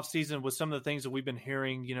into the offseason with some of the things that we've been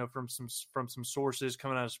hearing, from some sources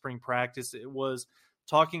coming out of spring practice, it was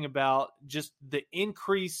talking about just the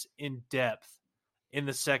increase in depth in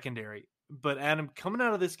the secondary. But Adam, coming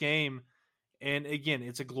out of this game, and again,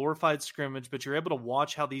 it's a glorified scrimmage, but you're able to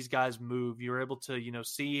watch how these guys move. You're able to,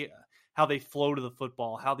 see how they flow to the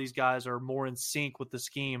football, how these guys are more in sync with the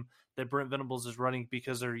scheme that Brent Venables is running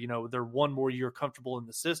because they're one more year comfortable in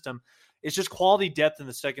the system. It's just quality depth in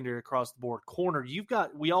the secondary across the board. Corner,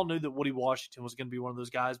 we all knew that Woody Washington was going to be one of those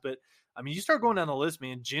guys, but I mean, you start going down the list,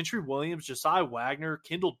 man. Gentry Williams, Josiah Wagner,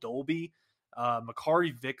 Kendall Dolby,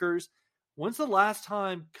 Makari Vickers. When's the last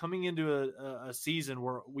time coming into a season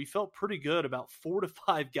where we felt pretty good about 4 to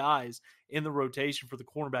 5 guys in the rotation for the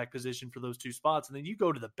cornerback position for those two spots? And then you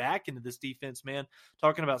go to the back end of this defense, man,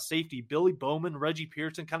 talking about safety. Billy Bowman, Reggie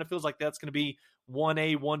Pearson, kind of feels like that's going to be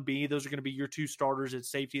 1A, 1B. Those are going to be your two starters at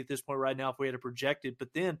safety at this point right now if we had to project it.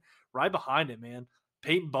 But then right behind it, man,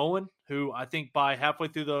 Peyton Bowen, who I think by halfway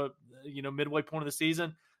through the midway point of the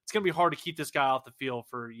season, it's going to be hard to keep this guy off the field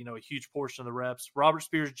for, a huge portion of the reps. Robert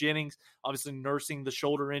Spears Jennings, obviously nursing the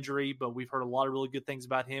shoulder injury, but we've heard a lot of really good things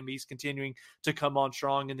about him. He's continuing to come on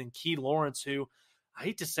strong. And then Key Lawrence, who, I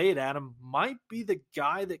hate to say it, Adam, might be the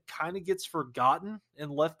guy that kind of gets forgotten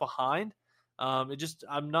and left behind. I'm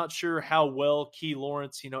not sure how well Key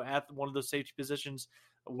Lawrence, at one of those safety positions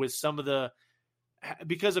with some of the,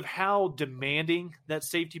 because of how demanding that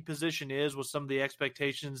safety position is with some of the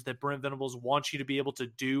expectations that Brent Venables wants you to be able to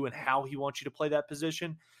do and how he wants you to play that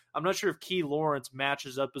position. I'm not sure if Key Lawrence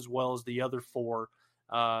matches up as well as the other four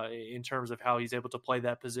in terms of how he's able to play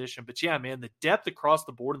that position. But yeah, man, the depth across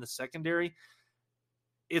the board in the secondary,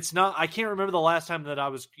 I can't remember the last time that I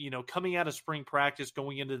was, coming out of spring practice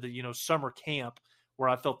going into the, summer camp where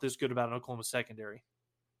I felt this good about an Oklahoma secondary.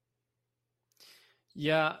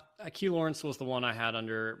 Yeah, Key Lawrence was the one I had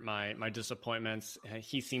under my disappointments.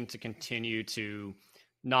 He seemed to continue to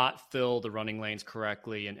not fill the running lanes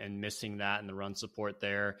correctly and missing that in the run support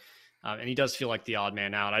there. And he does feel like the odd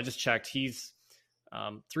man out. I just checked. He's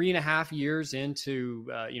 3.5 years into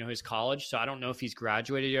his college, so I don't know if he's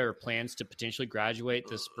graduated yet or plans to potentially graduate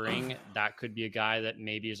this spring. That could be a guy that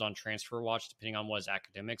maybe is on transfer watch, depending on what his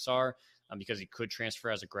academics are, because he could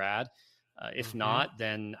transfer as a grad. If not,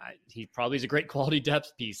 then he probably is a great quality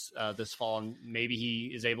depth piece this fall, and maybe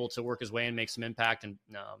he is able to work his way and make some impact and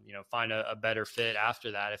find a better fit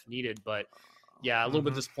after that if needed. But yeah, a little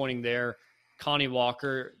bit disappointing there. Connie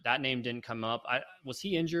Walker, that name didn't come up. Was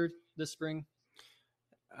he injured this spring?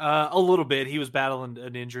 A little bit. He was battling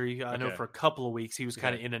an injury. I know for a couple of weeks he was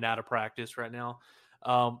kind of in and out of practice right now.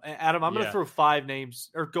 Adam, I'm going to throw 5 names.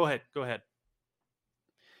 Or go ahead.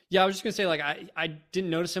 Yeah, I was just going to say, I didn't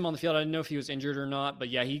notice him on the field. I didn't know if he was injured or not. But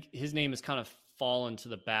yeah, his name has kind of fallen to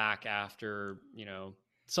the back after,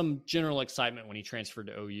 some general excitement when he transferred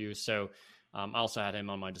to OU. So I also had him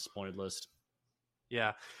on my disappointed list.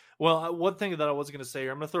 Yeah. Well, one thing that I was going to say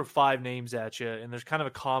here, I'm going to throw 5 names at you, and there's kind of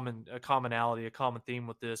a commonality, a common theme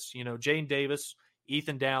with this. Jane Davis,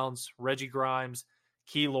 Ethan Downs, Reggie Grimes,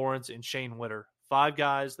 Key Lawrence, and Shane Witter. 5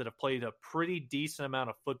 guys that have played a pretty decent amount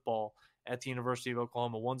of football at the University of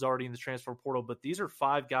Oklahoma. One's already in the transfer portal, but these are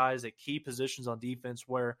 5 guys at key positions on defense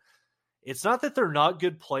where it's not that they're not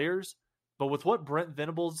good players, but with what Brent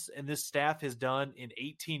Venables and this staff has done in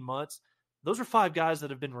 18 months, those are 5 guys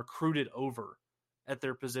that have been recruited over at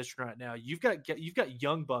their position right now. You've got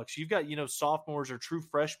young bucks, you've got, sophomores or true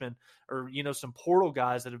freshmen or, some portal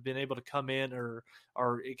guys that have been able to come in or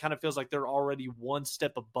it kind of feels like they're already one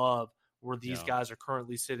step above where these guys are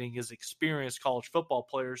currently sitting as experienced college football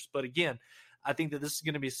players. But again, I think that this is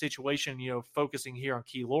going to be a situation, focusing here on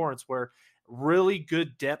Key Lawrence, where really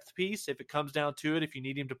good depth piece, if it comes down to it, if you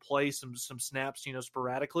need him to play some snaps,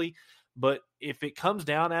 sporadically. But if it comes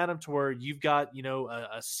down, Adam, to where you've got,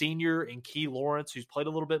 a senior in Key Lawrence who's played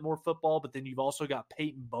a little bit more football, but then you've also got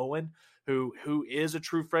Peyton Bowen, who is a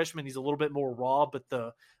true freshman. He's a little bit more raw, but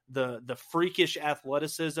the freakish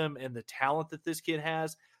athleticism and the talent that this kid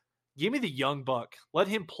has, give me the young buck. Let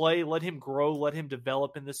him play, let him grow, let him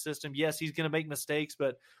develop in this system. Yes, he's going to make mistakes,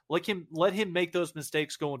 but let him make those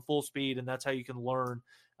mistakes going full speed, and that's how you can learn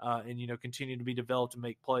and continue to be developed and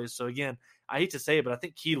make plays. So again, I hate to say it, but I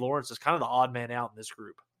think Key Lawrence is kind of the odd man out in this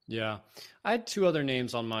group. Yeah. I had 2 other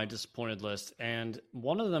names on my disappointed list, and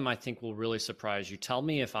one of them I think will really surprise you. Tell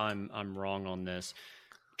me if I'm wrong on this.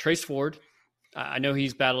 Trace Ford. I know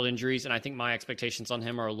he's battled injuries, and I think my expectations on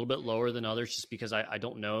him are a little bit lower than others just because I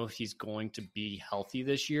don't know if he's going to be healthy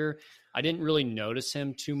this year. I didn't really notice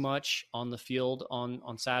him too much on the field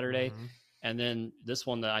on Saturday. Mm-hmm. And then this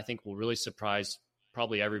one that I think will really surprise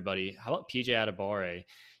probably everybody. How about PJ Adebawore?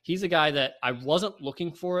 he's a guy that I wasn't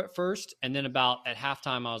looking for at first. And then about at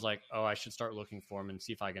halftime, I was like, oh, I should start looking for him and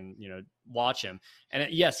see if I can, watch him.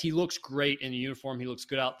 And yes, he looks great in the uniform. He looks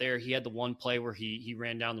good out there. He had the one play where he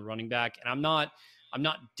ran down the running back, and I'm not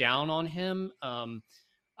down on him. I'm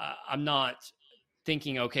not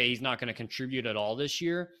thinking, okay, he's not going to contribute at all this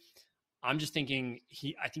year. I'm just thinking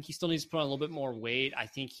I think he still needs to put on a little bit more weight. I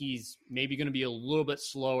think he's maybe going to be a little bit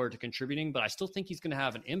slower to contributing, but I still think he's going to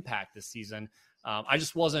have an impact this season. I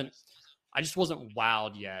just wasn't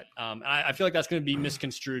wowed yet. I feel like that's going to be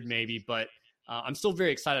misconstrued maybe, but I'm still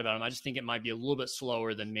very excited about him. I just think it might be a little bit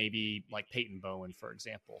slower than maybe like Peyton Bowen, for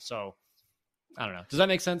example. So I don't know. Does that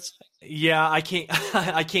make sense? Yeah, I can't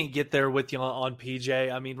I can't get there with you on PJ.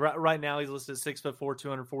 I mean, right now he's listed at 6'4",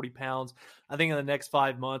 240 pounds. I think in the next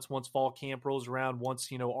 5 months, once fall camp rolls around, once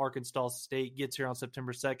Arkansas State gets here on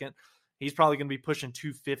September 2nd, he's probably going to be pushing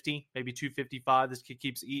 250, maybe 255. This kid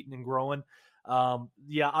keeps eating and growing. I'm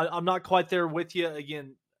not quite there with you.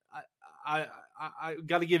 Again, I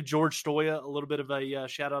got to give George Stoya a little bit of a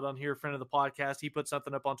shout out on here, friend of the podcast. He put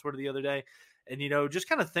something up on Twitter the other day, and just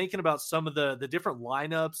kind of thinking about some of the different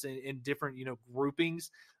lineups and different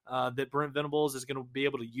groupings that Brent Venables is going to be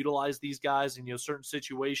able to utilize these guys in certain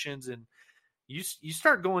situations. And you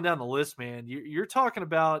start going down the list, man. You're talking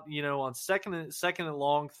about on second and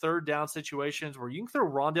long, third down situations where you can throw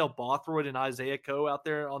Rondell Bothroyd and Isaiah Coe out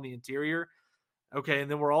there on the interior. Okay,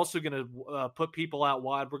 and then we're also going to put people out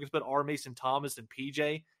wide. We're going to put R. Mason Thomas and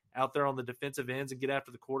PJ out there on the defensive ends and get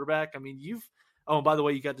after the quarterback. I mean, and by the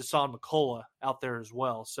way, you got Dasan McCullough out there as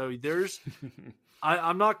well. So there's,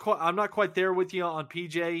 I'm not quite there with you on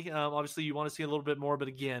PJ. Obviously, you want to see a little bit more, but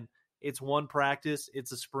again, it's one practice.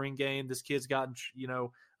 It's a spring game. This kid's gotten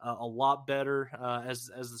a lot better as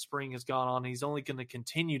the spring has gone on. He's only going to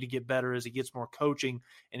continue to get better as he gets more coaching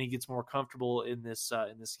and he gets more comfortable in this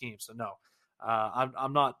scheme. So no.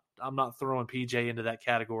 I'm not throwing PJ into that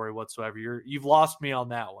category whatsoever. You've lost me on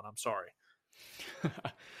that one. I'm sorry.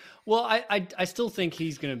 Well, I still think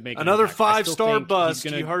he's going to make another 5-star bust.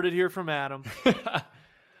 You heard it here from Adam.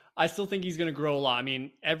 I still think he's going to grow a lot. I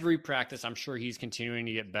mean, every practice, I'm sure he's continuing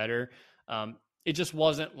to get better. It just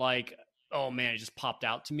wasn't like, oh man, it just popped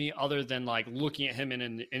out to me. Other than like looking at him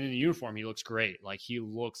in the uniform, he looks great. Like he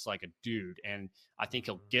looks like a dude, and I think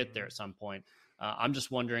he'll get there at some point. I'm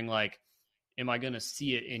just wondering, like, am I going to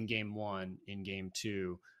see it in game 1, in game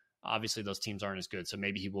 2? Obviously, those teams aren't as good, so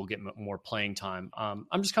maybe he will get more playing time. I'm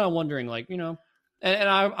just kind of wondering, like, and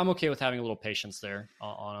I'm okay with having a little patience there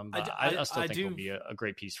on him. But I still think it'll be a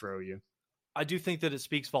great piece for OU. I do think that it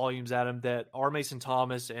speaks volumes, Adam, that R. Mason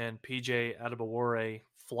Thomas and PJ Adebawore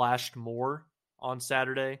flashed more on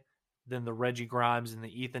Saturday than the Reggie Grimes and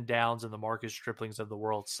the Ethan Downs and the Marcus Striplings of the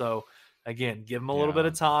world. So, again, give him a little bit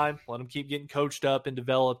of time. Let him keep getting coached up and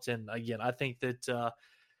developed. And, again, I think that,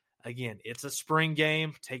 it's a spring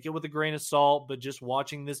game. Take it with a grain of salt. But just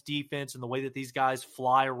watching this defense and the way that these guys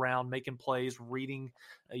fly around, making plays, reading,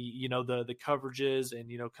 the coverages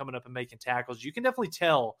and, coming up and making tackles, you can definitely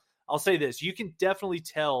tell. I'll say this. You can definitely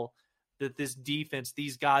tell that this defense,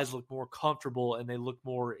 these guys look more comfortable and they look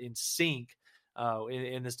more in sync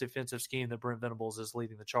in this defensive scheme that Brent Venables is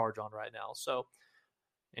leading the charge on right now. So,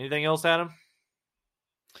 anything else, Adam?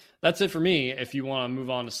 That's it for me. If you want to move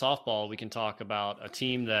on to softball, we can talk about a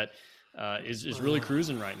team that is really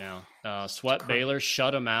cruising right now. Swept Baylor,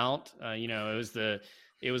 shut them out.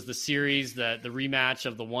 It was the series, the rematch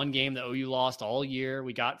of the one game that OU lost all year.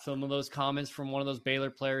 We got some of those comments from one of those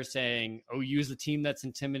Baylor players saying OU is the team that's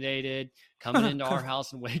intimidated, coming into our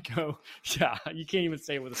house in Waco. Yeah, you can't even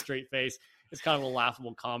say it with a straight face. It's kind of a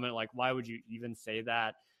laughable comment. Like, why would you even say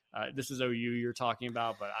that? This is OU you're talking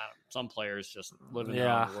about, but some players just live in their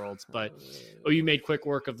own worlds. But OU made quick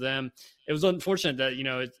work of them. It was unfortunate that,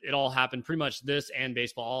 it all happened, pretty much this and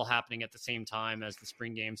baseball all happening at the same time as the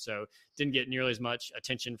spring game. So didn't get nearly as much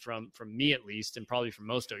attention from me, at least, and probably from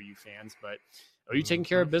most OU fans. But OU taking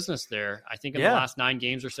care of business there. I think in the last 9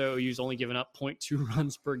 games or so, OU's only given up 0.2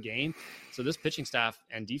 runs per game. So this pitching staff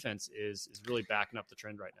and defense is really backing up the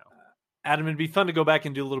trend right now. Adam, it'd be fun to go back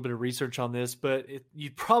and do a little bit of research on this, but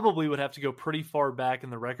you probably would have to go pretty far back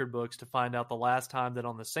in the record books to find out the last time that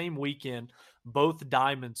on the same weekend, both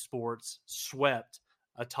Diamond Sports swept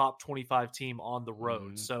a top 25 team on the road.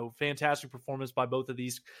 Mm-hmm. So fantastic performance by both of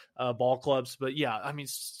these ball clubs. But yeah, I mean,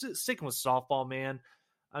 sticking with softball, man.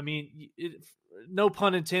 I mean, no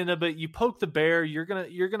pun intended, but you poke the bear, you're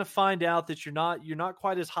gonna find out that you're not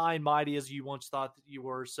quite as high and mighty as you once thought that you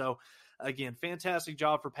were. So. again, fantastic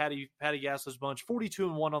job for Patty Gassler's bunch.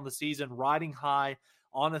 42-1 on the season, riding high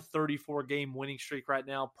on a 34-game winning streak right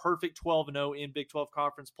now. Perfect 12-0 in Big 12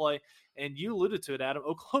 conference play. And you alluded to it, Adam.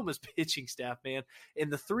 Oklahoma's pitching staff, man, in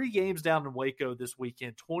the 3 games down in Waco this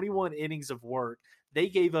weekend, 21 innings of work, they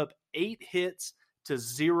gave up 8 hits to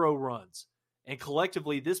 0 runs. And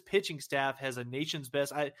collectively, this pitching staff has a nation's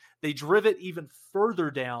best. They drive it even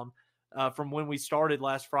further down from when we started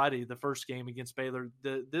last Friday, the first game against Baylor.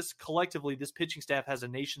 This pitching staff has a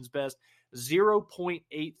nation's best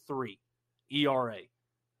 0.83 ERA.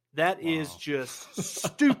 That is just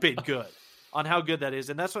stupid good on how good that is.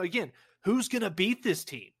 And that's what, again, who's going to beat this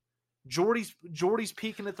team? Jordy's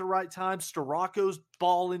peaking at the right time. Storaco's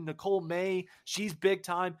balling. Nicole May, she's big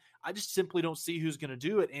time. I just simply don't see who's going to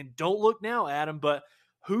do it. And don't look now, Adam, but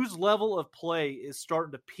whose level of play is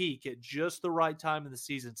starting to peak at just the right time in the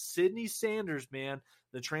season? Sydney Sanders, man,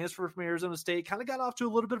 the transfer from Arizona State, kind of got off to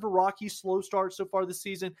a little bit of a rocky, slow start so far this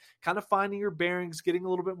season, kind of finding her bearings, getting a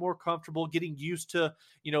little bit more comfortable, getting used to,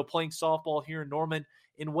 playing softball here in Norman.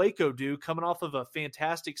 In Waco, coming off of a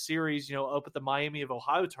fantastic series, up at the Miami of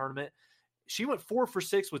Ohio tournament. She went 4 for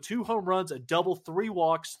 6 with 2 home runs, a double, 3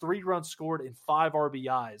 walks, 3 runs scored, and 5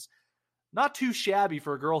 RBIs. Not too shabby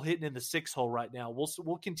for a girl hitting in the 6 hole right now.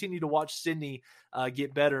 We'll continue to watch Sydney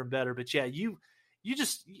get better and better. But yeah,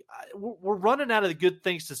 we're running out of the good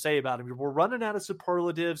things to say about him. We're running out of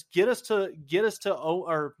superlatives. Get us to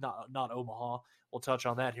not Omaha. We'll touch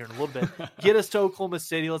on that here in a little bit. Get us to Oklahoma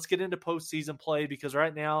City. Let's get into postseason play, because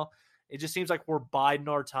right now it just seems like we're biding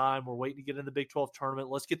our time. We're waiting to get in the Big 12 tournament.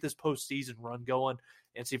 Let's get this postseason run going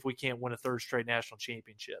and see if we can't win a 3rd straight national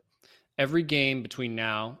championship. Every game between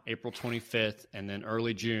now, April 25th, and then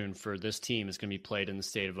early June for this team is going to be played in the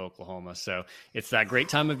state of Oklahoma. So it's that great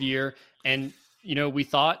time of year. And, we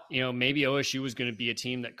thought, maybe OSU was going to be a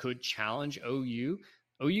team that could challenge OU.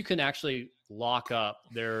 OU can actually lock up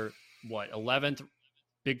their 11th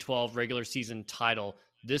Big 12 regular season title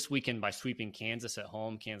this weekend by sweeping Kansas at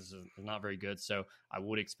home. Kansas is not very good, so I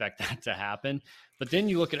would expect that to happen. But then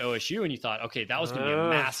you look at OSU and you thought, okay, that was going to be a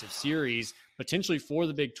massive series, potentially for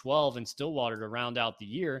the Big 12 and Stillwater to round out the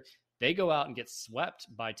year. They go out and get swept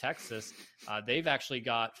by Texas. They've actually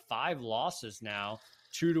got 5 losses now,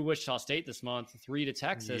 2 to Wichita State this month, 3 to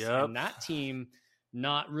Texas. Yep. And that team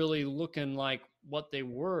not really looking like what they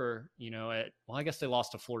were, I guess they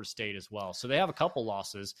lost to Florida State as well. So they have a couple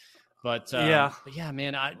losses. But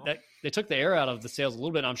man, they took the air out of the sails a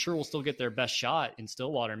little bit. I'm sure we'll still get their best shot in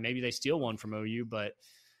Stillwater. Maybe they steal one from OU, but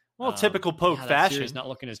typical Pope fashion. Is not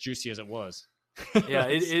looking as juicy as it was. Yeah,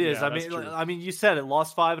 it is. Yeah, I mean, you said it.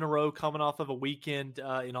 Lost 5 in a row, coming off of a weekend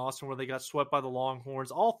in Austin where they got swept by the Longhorns.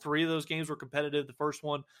 All 3 of those games were competitive. The first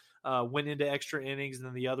one went into extra innings, and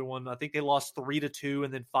then the other one, I think they lost 3-2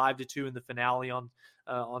 and then 5-2 in the finale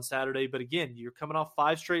on Saturday. But again, you're coming off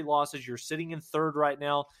 5 straight losses. You're sitting in 3rd right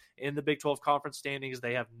now in the Big 12 conference standings.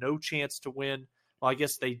 They have no chance to win. Well, I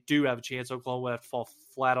guess they do have a chance. Oklahoma will have to fall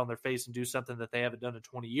flat on their face and do something that they haven't done in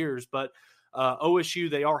 20 years. But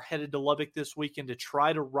OSU, they are headed to Lubbock this weekend to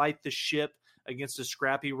try to right the ship against a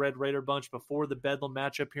scrappy Red Raider bunch before the Bedlam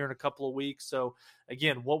matchup here in a couple of weeks. So,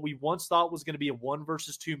 again, what we once thought was going to be a 1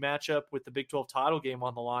 versus 2 matchup with the Big 12 title game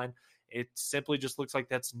on the line, it simply just looks like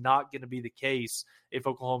that's not going to be the case if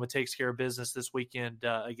Oklahoma takes care of business this weekend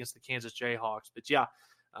against the Kansas Jayhawks. But, yeah,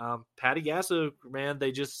 Patty Gasso, man,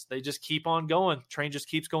 they just keep on going. Train just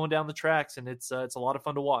keeps going down the tracks, and it's a lot of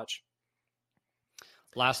fun to watch.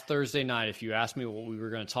 Last Thursday night, if you asked me what we were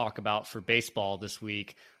going to talk about for baseball this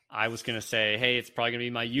week, I was going to say, hey, it's probably going to be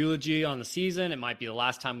my eulogy on the season. It might be the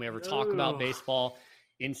last time we ever talk about baseball.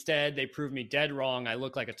 Instead, they proved me dead wrong. I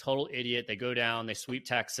look like a total idiot. They go down, they sweep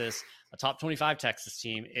Texas, a top 25 Texas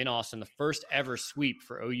team in Austin, the first ever sweep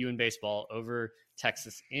for OU in baseball over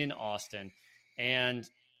Texas in Austin. And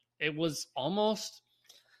it was almost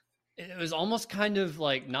kind of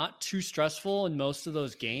like not too stressful in most of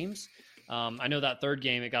those games. I know that 3rd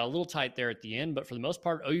game, it got a little tight there at the end, but for the most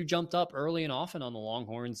part, OU jumped up early and often on the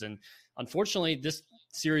Longhorns. And unfortunately, this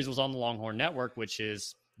series was on the Longhorn Network, which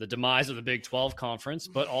is the demise of the Big 12 conference,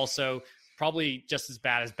 but also probably just as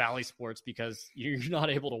bad as Bally Sports because you're not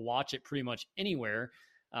able to watch it pretty much anywhere.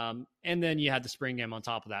 And then you had the spring game on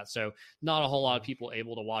top of that. So not a whole lot of people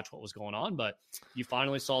able to watch what was going on, but you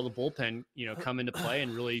finally saw the bullpen, come into play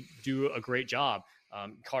and really do a great job.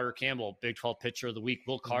 Carter Campbell, Big 12 pitcher of the week.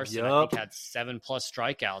 Will Carson, I think, had 7+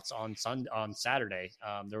 strikeouts on Saturday.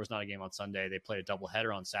 There was not a game on Sunday. They played a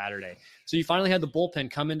doubleheader on Saturday. So you finally had the bullpen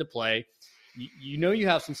come into play. You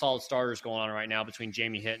have some solid starters going on right now between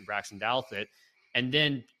Jamie Hitt and Braxton Douthit. And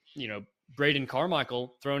then, Braden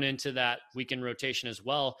Carmichael thrown into that weekend rotation as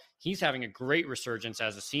well. He's having a great resurgence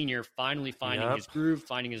as a senior, finally finding his groove,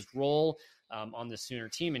 finding his role on the Sooner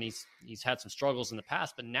team. And he's had some struggles in the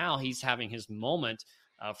past, but now he's having his moment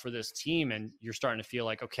for this team. And you're starting to feel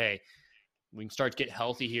like, okay, we can start to get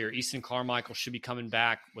healthy here. Easton Carmichael should be coming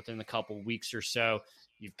back within a couple weeks or so.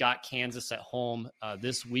 You've got Kansas at home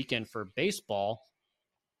this weekend for baseball.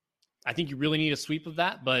 I think you really need a sweep of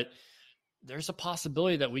that, but there's a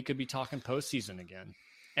possibility that we could be talking postseason again.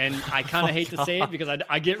 And I kind of hate to say it because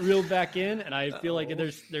I get reeled back in and I feel like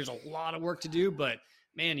there's a lot of work to do, but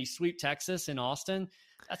man, you sweep Texas in Austin.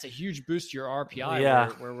 That's a huge boost to your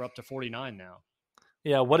RPI where we're up to 49 now.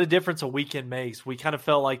 Yeah, what a difference a weekend makes. We kind of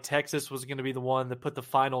felt like Texas was going to be the one that put the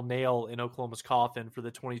final nail in Oklahoma's coffin for the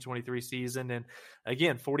 2023 season. And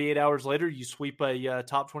again, 48 hours later, you sweep a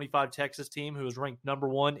top 25 Texas team who is ranked number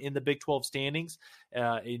 1 in the Big 12 standings.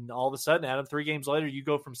 And all of a sudden, Adam, 3 games later, you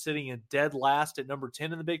go from sitting in dead last at number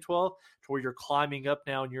 10 in the Big 12 to where you're climbing up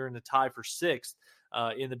now and you're in a tie for 6th.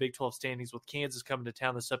 In the Big 12 standings with Kansas coming to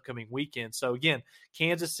town this upcoming weekend. So again,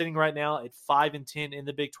 Kansas sitting right now at 5-10 in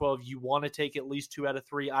the Big 12. You want to take at least 2 out of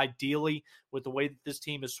 3. Ideally, with the way that this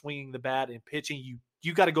team is swinging the bat and pitching,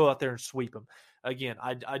 you got to go out there and sweep them. Again,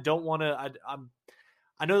 I don't want to.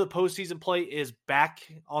 I know the postseason play is back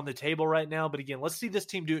on the table right now, but again, let's see this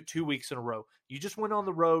team do it 2 weeks in a row. You just went on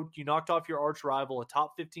the road. You knocked off your arch rival, a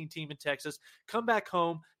top 15 team in Texas. Come back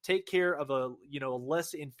home, take care of a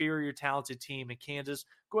less inferior talented team in Kansas.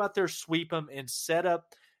 Go out there, sweep them, and set up.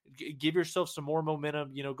 Give yourself some more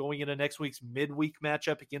momentum. Going into next week's midweek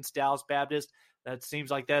matchup against Dallas Baptist. It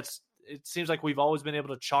seems like we've always been able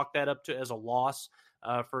to chalk that up to as a loss.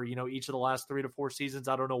 For each of the last 3 to 4 seasons.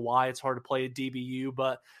 I don't know why it's hard to play at DBU,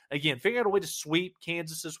 but again, figure out a way to sweep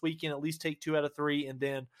Kansas this weekend, at least take 2 out of 3, and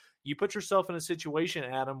then you put yourself in a situation,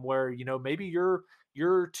 Adam, where maybe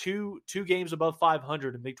you're two games above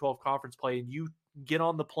 500 in Big 12 conference play, and you get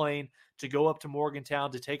on the plane to go up to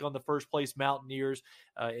Morgantown to take on the first place Mountaineers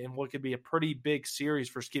in what could be a pretty big series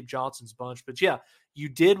for Skip Johnson's bunch. But yeah, you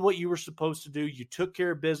did what you were supposed to do. You took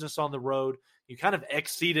care of business on the road. You kind of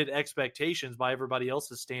exceeded expectations by everybody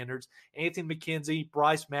else's standards. Anthony McKenzie,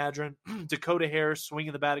 Bryce Madron, Dakota Harris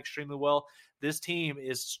swinging the bat extremely well. This team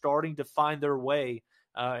is starting to find their way,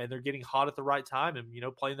 and they're getting hot at the right time and,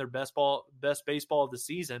 playing their best baseball of the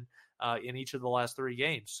season in each of the last 3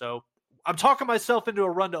 games. So I'm talking myself into a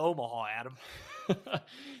run to Omaha, Adam.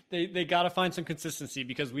 They got to find some consistency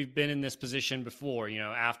because we've been in this position before,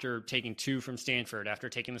 after taking 2 from Stanford, after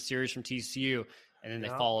taking the series from TCU, and then they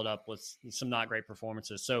followed up with some not great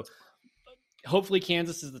performances. So hopefully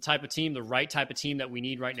Kansas is the type of team, the right type of team that we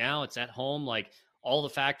need right now. It's at home, like all the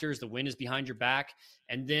factors, the win is behind your back.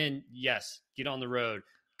 And then, yes, get on the road,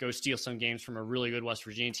 go steal some games from a really good West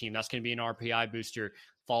Virginia team. That's going to be an RPI booster.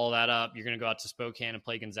 Follow that up. You're going to go out to Spokane and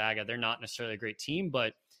play Gonzaga. They're not necessarily a great team,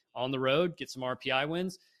 but on the road, get some RPI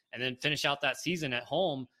wins, and then finish out that season at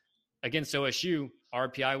home against OSU.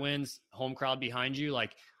 RPI wins, home crowd behind you.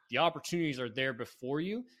 Like, the opportunities are there before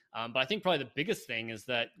you. But I think probably the biggest thing is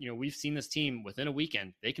that, we've seen this team within a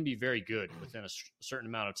weekend. They can be very good within a certain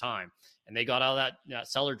amount of time. And they got out of that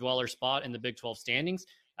cellar dweller spot in the Big 12 standings.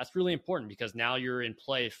 That's really important because now you're in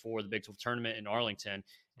play for the Big 12 tournament in Arlington.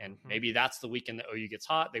 And maybe that's the weekend that OU gets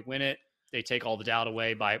hot. They win it. They take all the doubt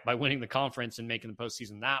away by winning the conference and making the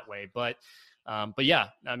postseason that way. But yeah,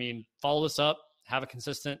 I mean, follow this up, have a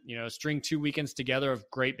consistent, string 2 weekends together of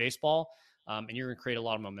great baseball. And you're going to create a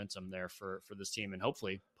lot of momentum there for this team and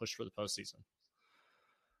hopefully push for the postseason.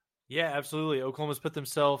 Yeah, absolutely. Oklahoma's put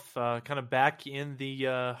themselves kind of back in the,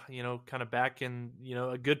 a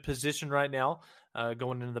good position right now,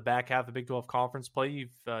 going into the back half of Big 12 conference play.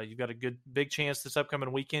 You've got a good big chance this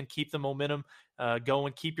upcoming weekend. Keep the momentum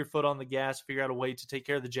going. Keep your foot on the gas. Figure out a way to take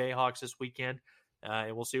care of the Jayhawks this weekend,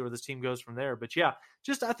 and we'll see where this team goes from there. But yeah,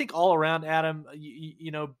 just I think all around, Adam,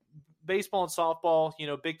 baseball and softball,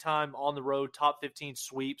 big time on the road, top 15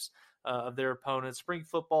 sweeps of their opponents. Spring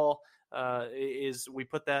football is we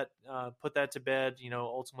put that to bed,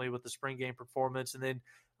 ultimately with the spring game performance. And then,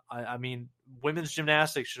 I mean, women's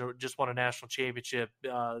gymnastics just won a national championship.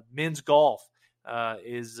 Men's golf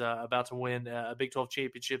is about to win a Big 12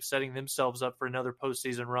 championship, setting themselves up for another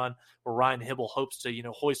postseason run where Ryan Hibble hopes to,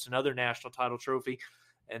 hoist another national title trophy.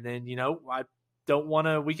 And then, I don't want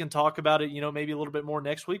to, we can talk about it, maybe a little bit more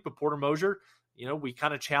next week, but Porter Mosier, we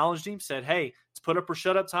kind of challenged him, said, hey, let's put up or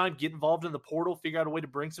shut up time, get involved in the portal, figure out a way to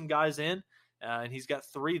bring some guys in. And he's got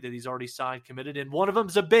 3 that he's already signed, committed. And one of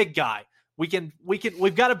them's a big guy. We've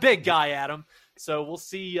got a big guy, Adam. So we'll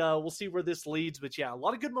see where this leads. But yeah, a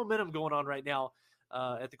lot of good momentum going on right now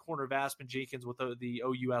at the corner of Aspen Jenkins with the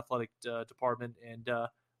OU athletic department. And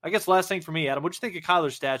I guess last thing for me, Adam, what'd you think of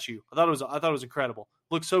Kyler's statue? I thought it was incredible.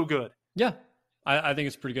 Looked so good. Yeah, I think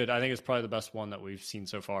it's pretty good. I think it's probably the best one that we've seen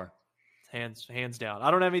so far. Hands down. I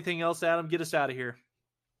don't have anything else, Adam. Get us out of here.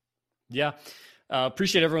 Yeah.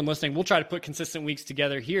 Appreciate everyone listening. We'll try to put consistent weeks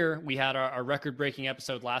together here. We had our record-breaking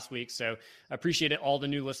episode last week, so I appreciate it. All the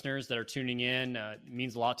new listeners that are tuning in. It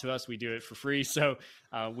means a lot to us. We do it for free, so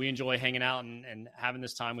we enjoy hanging out and having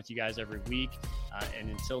this time with you guys every week. And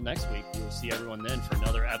until next week, we will see everyone then for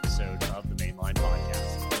another episode